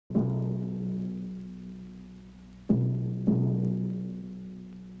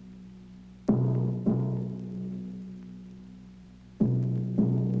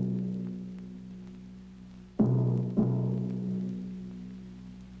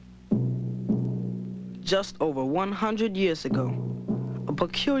just over 100 years ago, a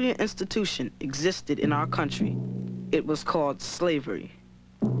peculiar institution existed in our country. It was called slavery,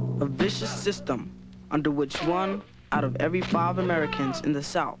 a vicious system under which 1 out of every 5 Americans in the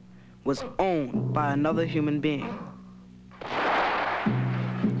South was owned by another human being.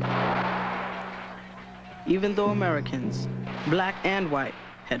 Even though Americans, black and white,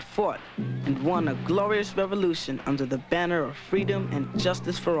 had fought and won a glorious revolution under the banner of freedom and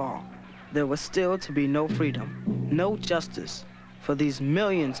justice for all, there was still to be no freedom, no justice for these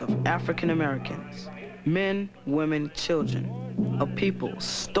millions of African Americans, men, women, children, a people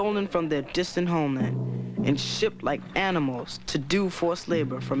stolen from their distant homeland and shipped like animals to do forced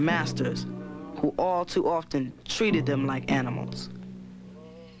labor for masters who all too often treated them like animals.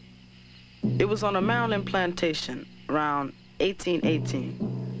 It was on a Maryland plantation around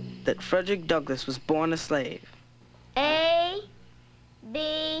 1818 that Frederick Douglass was born a slave. A,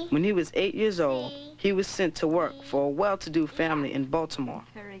 B. When he was 8 years old, he was sent to work for a well-to-do family in Baltimore.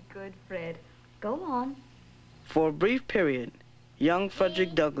 Very good, Fred. Go on. For a brief period, young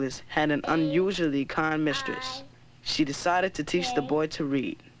Frederick Douglass had an unusually kind mistress. She decided to teach the boy to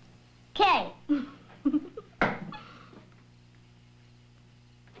read. K.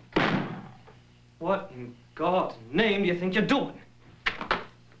 What in God's name do you think you're doing?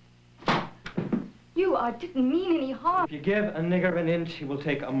 You didn't mean any harm. If you give a nigger an inch, he will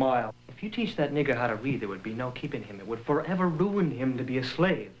take a mile. If you teach that nigger how to read, there would be no keeping him. It would forever ruin him to be a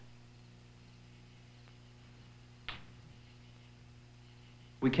slave.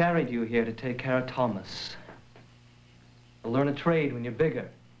 We carried you here to take care of Thomas. You'll learn a trade when you're bigger.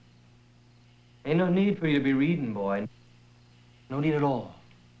 Ain't no need for you to be reading, boy. No need at all.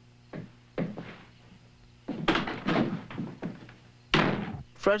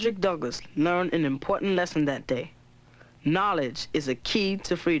 Frederick Douglass learned an important lesson that day. Knowledge is a key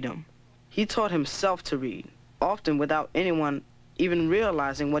to freedom. He taught himself to read, often without anyone even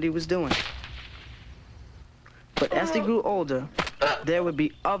realizing what he was doing. But as he grew older, there would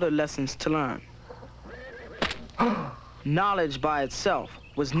be other lessons to learn. Knowledge by itself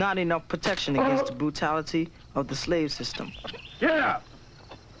was not enough protection against the brutality of the slave system. Get up!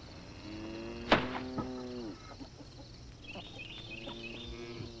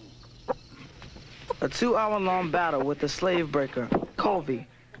 A 2-hour-long battle with the slave breaker, Covey,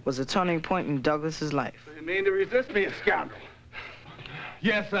 was a turning point in Douglass's life. You mean to resist me, a scoundrel?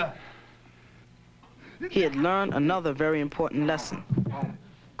 Yes, sir. He had learned another very important lesson.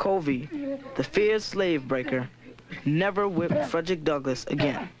 Covey, the feared slave breaker, never whipped Frederick Douglass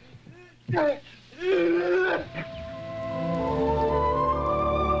again.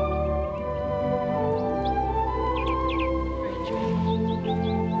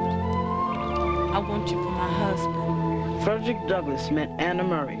 I want you for my husband. Frederick Douglass met Anna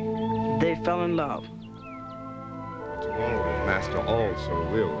Murray. They fell in love. Tomorrow, master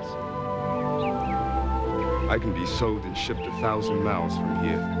also wills. I can be sold and shipped 1,000 miles from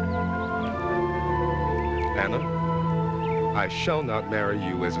here. Anna, I shall not marry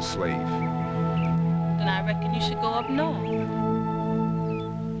you as a slave. Then I reckon you should go up north.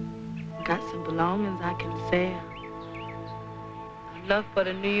 Got some belongings I can sell. Enough for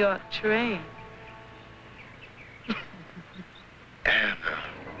the New York train. Anna.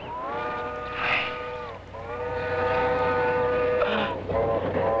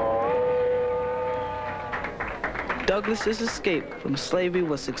 Douglass's escape from slavery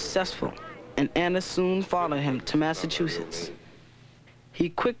was successful, and Anna soon followed him to Massachusetts. He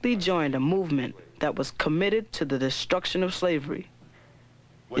quickly joined a movement that was committed to the destruction of slavery.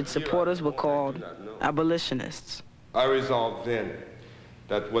 Its supporters were called abolitionists. I resolved then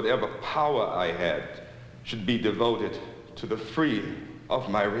that whatever power I had should be devoted to the freeing of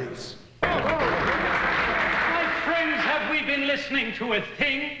my race. My friends, have we been listening to a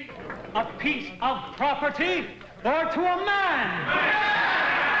thing, a piece of property, or to a man?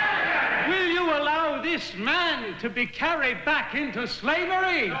 Will you allow this man to be carried back into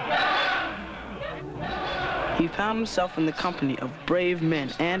slavery? He found himself in the company of brave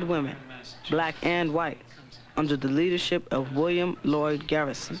men and women, black and white, under the leadership of William Lloyd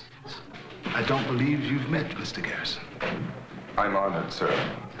Garrison. I don't believe you've met Mr. Garrison. I'm honored, sir.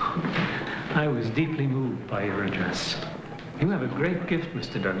 I was deeply moved by your address. You have a great gift,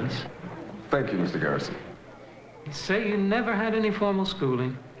 Mr. Douglass. Thank you, Mr. Garrison. You say you never had any formal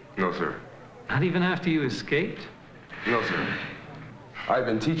schooling? No, sir. Not even after you escaped? No, sir. I've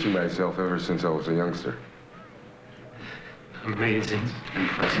been teaching myself ever since I was a youngster. Amazing.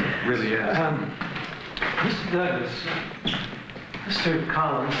 Impressive. Really is. Mr. Douglass, Mr.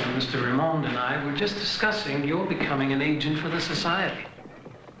 Collins and Mr. Raymond and I were just discussing your becoming an agent for the society.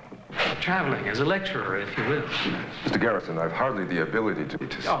 Traveling as a lecturer, if you will. Mr. Garrison, I've hardly the ability to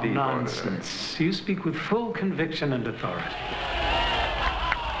speak Oh, on nonsense. You speak with full conviction and authority.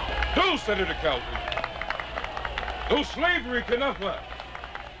 No, Senator Calvin. No slavery cannot last.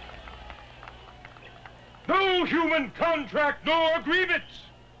 No human contract nor agreement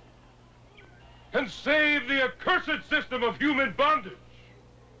can save the accursed system of human bondage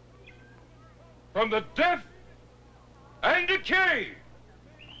from the death and decay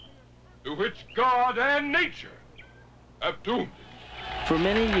to which God and nature have doomed it. For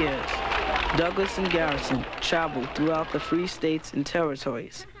many years, Douglass and Garrison traveled throughout the free states and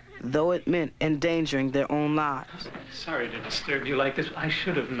territories, though it meant endangering their own lives. Sorry to disturb you like this. I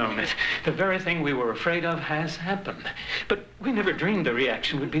should have known it. The very thing we were afraid of has happened. But we never dreamed the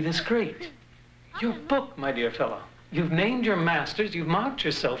reaction would be this great. Your book, my dear fellow. You've named your masters. You've marked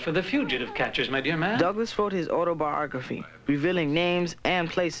yourself for the fugitive catchers, my dear man. Douglass wrote his autobiography, revealing names and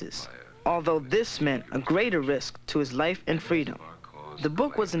places, although this meant a greater risk to his life and freedom. The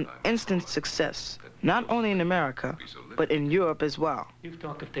book was an instant success, not only in America, but in Europe as well. You've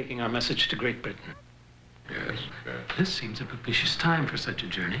talked of taking our message to Great Britain. Yes, yes. This seems a propitious time for such a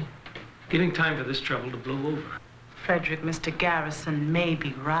journey. Giving time for this trouble to blow over. Frederick, Mr. Garrison may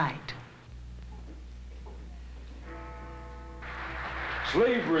be right.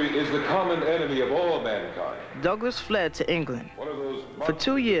 Slavery is the common enemy of all mankind. Douglass fled to England. For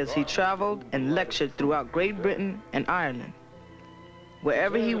 2 years, he traveled and lectured throughout Great Britain and Ireland.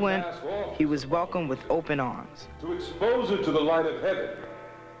 Wherever he went, he was welcomed with open arms. To expose it to the light of heaven,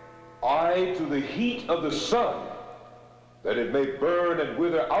 aye, to the heat of the sun, that it may burn and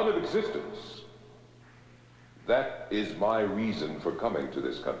wither out of existence. That is my reason for coming to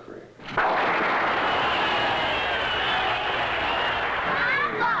this country.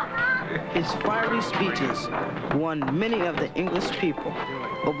 His fiery speeches won many of the English people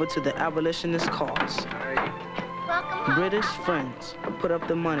over to the abolitionist cause. British friends put up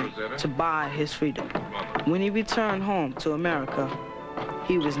the money to buy his freedom. When he returned home to America,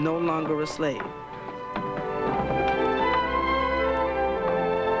 he was no longer a slave.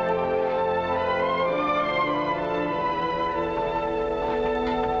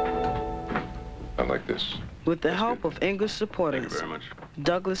 I like this. With the help of English supporters,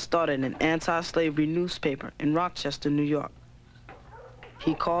 Douglass started an anti-slavery newspaper in Rochester, New York.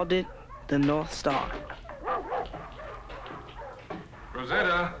 He called it the North Star.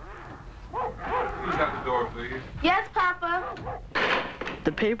 Rosetta, please out the door, please. Yes, Papa.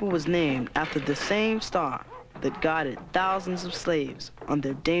 The paper was named after the same star that guided thousands of slaves on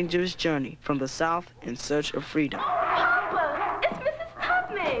their dangerous journey from the South in search of freedom. Papa, it's Mrs.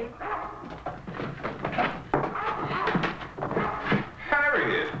 Tubman.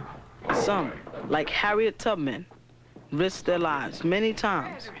 Harriet! Some, like Harriet Tubman, risked their lives many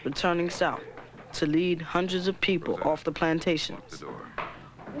times returning south to lead hundreds of people off the plantations.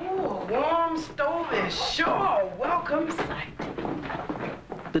 Ooh, a warm stove is sure a welcome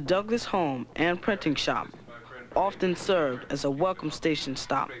sight. The Douglass home and printing shop often served as a welcome station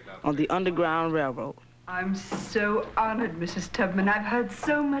stop on the Underground Railroad. I'm so honored, Mrs. Tubman. I've heard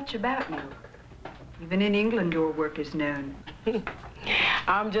so much about you. Even in England, your work is known.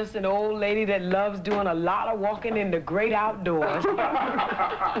 I'm just an old lady that loves doing a lot of walking in the great outdoors.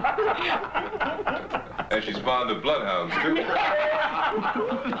 And she's fond of bloodhounds, too.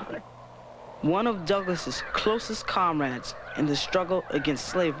 One of Douglass's closest comrades in the struggle against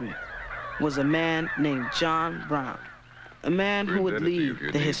slavery was a man named John Brown, a man who would lead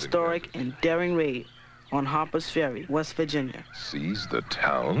the historic and daring raid on Harper's Ferry, West Virginia. Seize the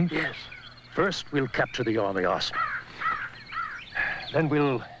town? Yes. First, we'll capture the army arsenal. Then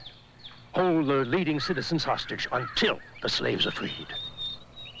we'll hold the leading citizens hostage until the slaves are freed.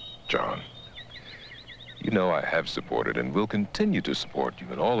 John, you know I have supported and will continue to support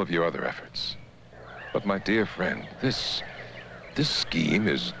you in all of your other efforts. But my dear friend, this scheme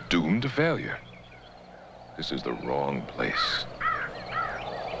is doomed to failure. This is the wrong place.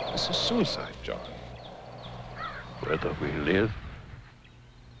 This is suicide, John. Whether we live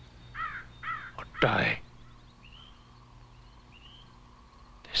or die,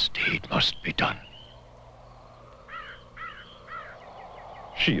 this deed must be done.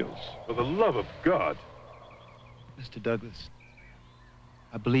 Shields, for the love of God. Mr. Douglass,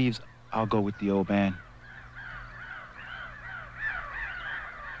 I believe I'll go with the old man.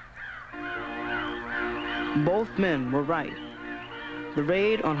 Both men were right. The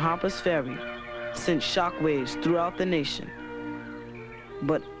raid on Harper's Ferry sent shockwaves throughout the nation.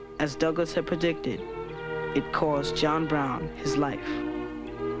 But as Douglass had predicted, it cost John Brown his life.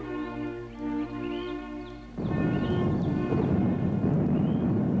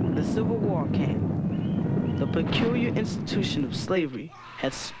 The the Civil War came. The peculiar institution of slavery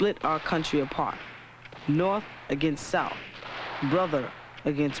had split our country apart, North against South, brother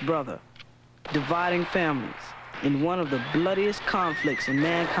against brother, dividing families in one of the bloodiest conflicts in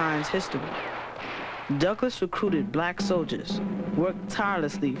mankind's history. Douglass recruited black soldiers, worked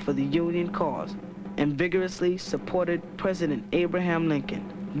tirelessly for the Union cause, and vigorously supported President Abraham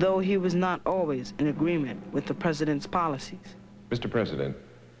Lincoln, though he was not always in agreement with the president's policies. Mr. President,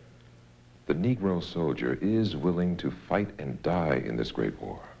 the Negro soldier is willing to fight and die in this great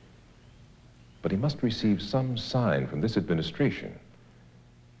war. But he must receive some sign from this administration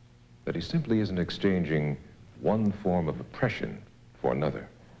that he simply isn't exchanging one form of oppression for another.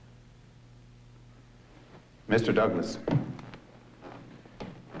 Mr. Douglass.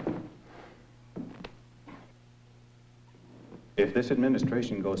 If this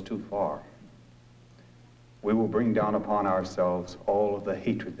administration goes too far, we will bring down upon ourselves all of the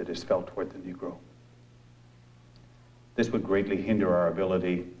hatred that is felt toward the Negro. This would greatly hinder our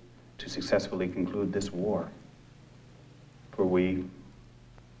ability to successfully conclude this war, for we,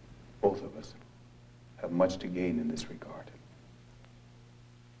 both of us, have much to gain in this regard.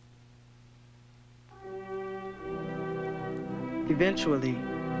 Eventually,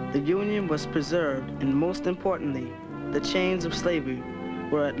 the Union was preserved, and most importantly, the chains of slavery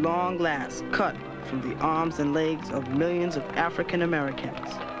were at long last cut from the arms and legs of millions of African Americans.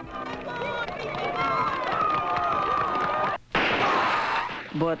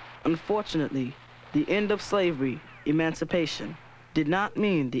 But unfortunately, the end of slavery, emancipation, did not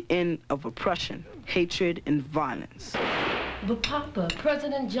mean the end of oppression, hatred, and violence. But Papa,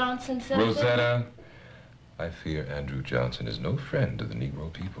 President Johnson said Rosetta, I fear Andrew Johnson is no friend to the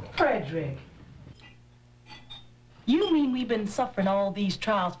Negro people. Frederick, you mean we've been suffering all these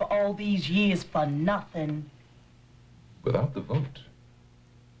trials for all these years for nothing? Without the vote,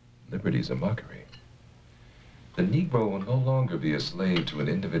 liberty's a mockery. The Negro will no longer be a slave to an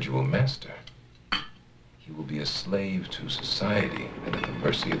individual master. He will be a slave to society and at the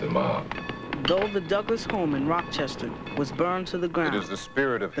mercy of the mob. Though the Douglass home in Rochester was burned to the ground, It is the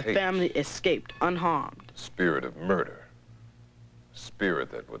spirit of the hate. family escaped unharmed. Spirit of murder.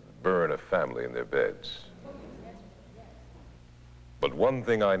 Spirit that would burn a family in their beds. But one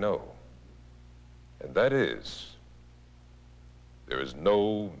thing I know, and that is, there is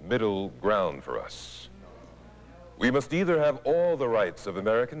no middle ground for us. We must either have all the rights of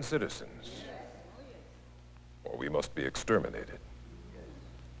American citizens, or we must be exterminated.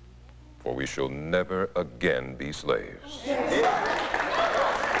 For we shall never again be slaves.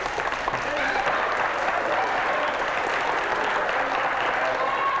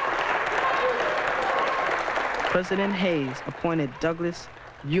 President Hayes appointed Douglass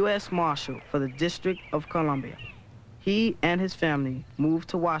U.S. Marshal for the District of Columbia. He and his family moved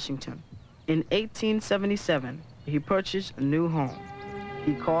to Washington. In 1877, he purchased a new home.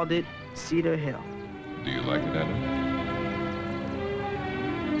 He called it Cedar Hill. Do you like it, Anna?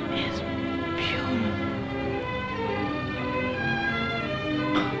 It's beautiful.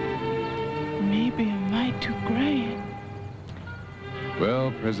 Maybe a mite too grand.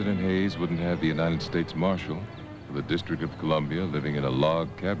 Well, President Hayes wouldn't have the United States Marshal for the District of Columbia living in a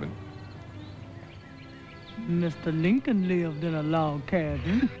log cabin. Mr. Lincoln lived in a log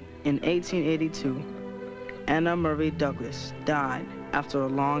cabin. In 1882, Anna Murray Douglass died after a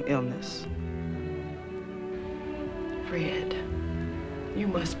long illness. Fred, you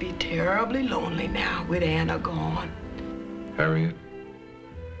must be terribly lonely now with Anna gone. Harriet,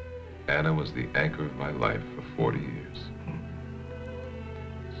 Anna was the anchor of my life for 40 years.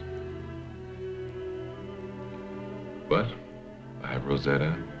 But I have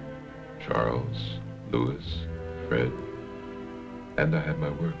Rosetta, Charles, Louis, Fred, and I have my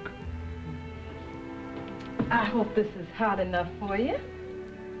work. I hope this is hot enough for you.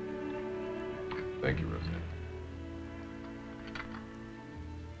 Thank you, Rosetta.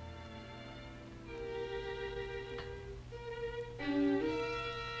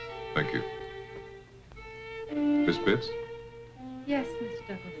 Thank you. Miss Pitts, Yes, Mr.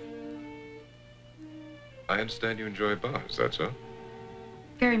 Douglass. I understand you enjoy bars, that's so?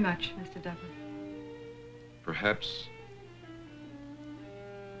 Very much, Mr. Douglass. Perhaps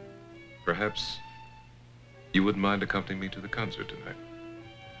you wouldn't mind accompanying me to the concert tonight.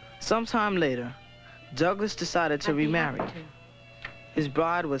 Sometime later, Douglass decided to remarry. His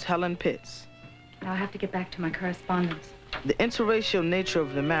bride was Helen Pitts. Now I have to get back to my correspondence. The interracial nature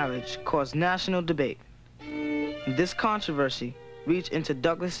of the marriage caused national debate. This controversy reached into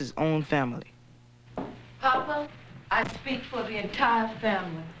Douglass's own family. Papa, I speak for the entire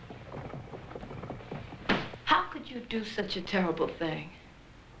family. How could you do such a terrible thing?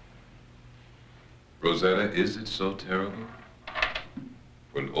 Rosetta, is it so terrible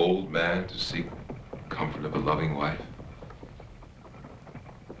for an old man to seek comfort of a loving wife?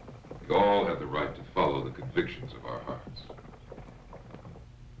 We all have the right to follow the convictions of our hearts.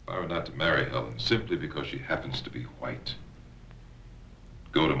 If I were not to marry Helen simply because she happens to be white,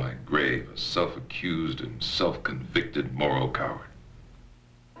 I'd go to my grave a self-accused and self-convicted moral coward.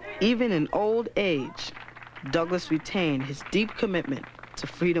 Even in old age, Douglass retained his deep commitment to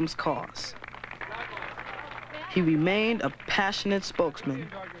freedom's cause. He remained a passionate spokesman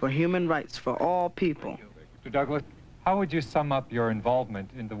for human rights for all people. Mr. Douglass, how would you sum up your involvement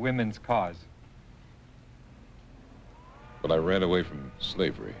in the women's cause? When I ran away from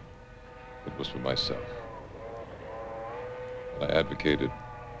slavery, it was for myself. When I advocated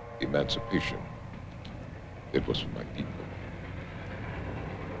emancipation, it was for my people.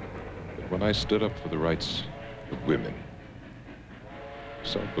 But when I stood up for the rights of women,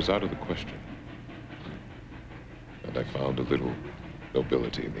 self was out of the question. And I found a little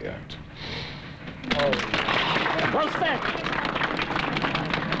nobility in the act. Well said.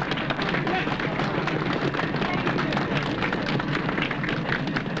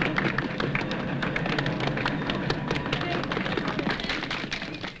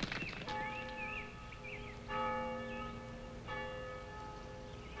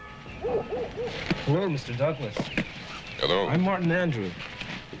 Hello, Mr. Douglass. Hello. I'm Martin Andrew.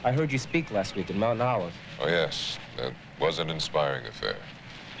 I heard you speak last week in Mountain Olive. Oh, yes. That was an inspiring affair.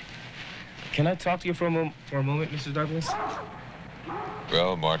 Can I talk to you for a moment, Mr. Douglass?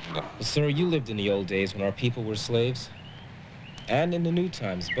 Well, Martin... Well, sir, you lived in the old days when our people were slaves. And in the new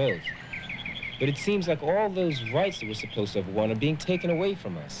times, both. But it seems like all those rights that we're supposed to have won are being taken away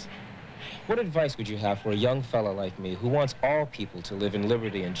from us. What advice would you have for a young fellow like me who wants all people to live in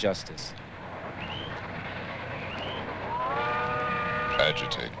liberty and justice?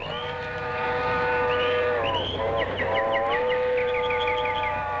 Agitate, Martin.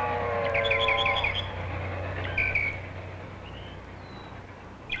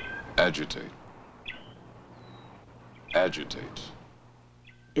 Agitate. Agitate.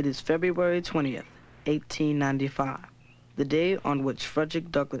 It is February 20th, 1895, the day on which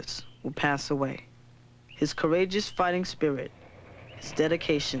Frederick Douglass will pass away. His courageous fighting spirit, his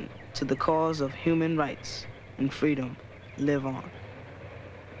dedication to the cause of human rights and freedom live on.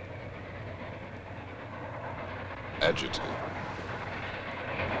 Agitate.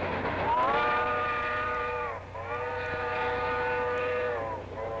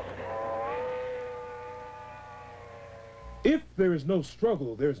 If there is no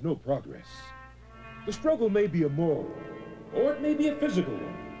struggle, there is no progress. The struggle may be a moral one, or it may be a physical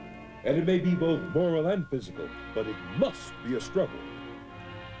one, and it may be both moral and physical, but it must be a struggle.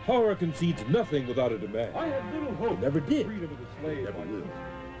 Power concedes nothing without a demand. I had little hope. Never did. Freedom of the slave. Never will.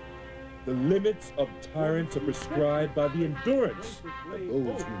 The limits of tyrants are prescribed by the endurance of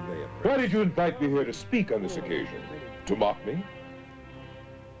those whom they oppress. Why did you invite me here to speak on this occasion? To mock me?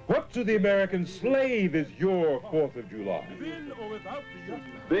 What to the American slave is your 4th of July?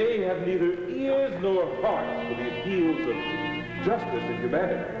 They have neither ears nor hearts for the appeals of justice and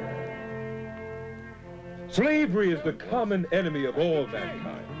humanity. Slavery is the common enemy of all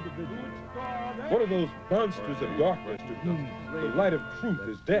mankind. One of those monsters of darkness to whom the light of truth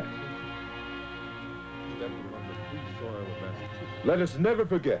is death. Let us never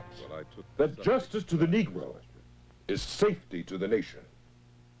forget that justice to the Negro is safety to the nation.